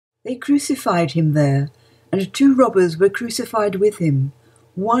They crucified him there, and 2 robbers were crucified with him,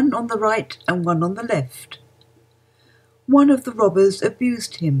 one on the right and one on the left. One of the robbers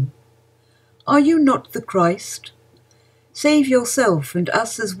abused him. "Are you not the Christ? Save yourself and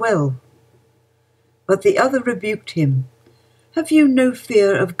us as well." But the other rebuked him. "Have you no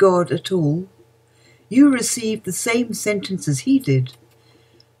fear of God at all? You received the same sentence as he did,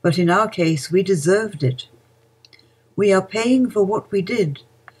 but in our case we deserved it. We are paying for what we did,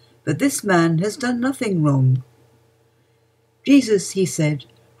 but this man has done nothing wrong." "Jesus," he said,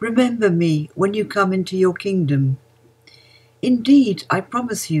 "remember me when you come into your kingdom." "Indeed, I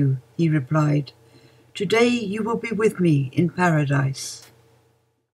promise you," he replied, "today you will be with me in paradise."